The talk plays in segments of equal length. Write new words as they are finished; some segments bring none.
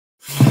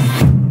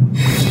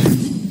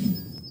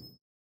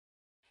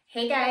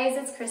Hey guys,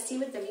 it's Christy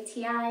with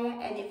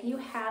WTI, and if you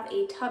have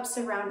a tub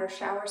surround or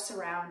shower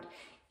surround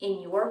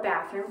in your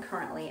bathroom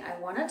currently, I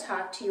want to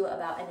talk to you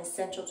about an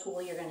essential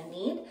tool you're going to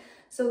need.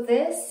 So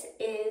this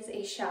is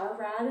a shower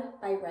rod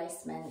by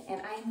RiceMan,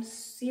 and I'm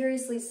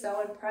seriously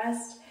so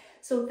impressed.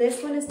 So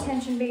this one is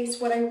tension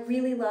based. What I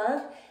really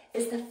love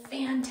is the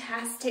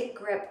fantastic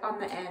grip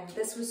on the end.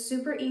 This was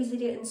super easy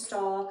to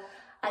install.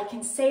 I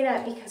can say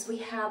that because we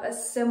have a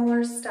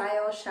similar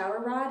style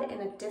shower rod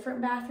in a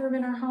different bathroom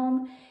in our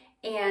home,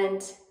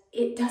 and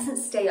it doesn't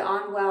stay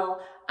on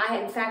well.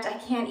 In fact, I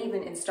can't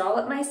even install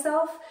it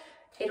myself.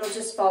 It'll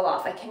just fall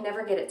off. I can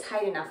never get it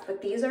tight enough,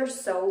 but these are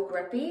so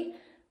grippy.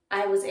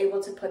 I was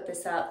able to put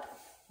this up,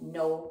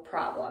 no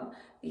problem.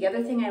 The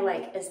other thing I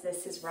like is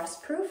this is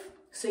rust proof,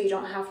 so you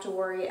don't have to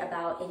worry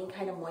about any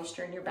kind of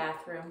moisture in your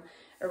bathroom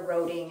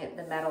eroding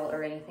the metal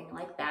or anything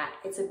like that.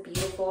 It's a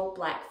beautiful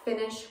black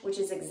finish, which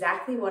is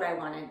exactly what I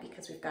wanted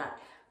because we've got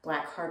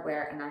black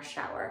hardware in our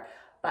shower.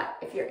 But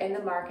if you're in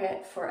the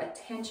market for a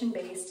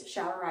tension-based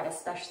shower rod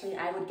especially,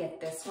 I would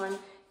get this one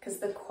because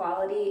the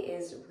quality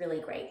is really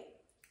great.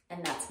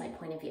 And that's my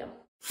point of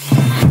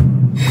view.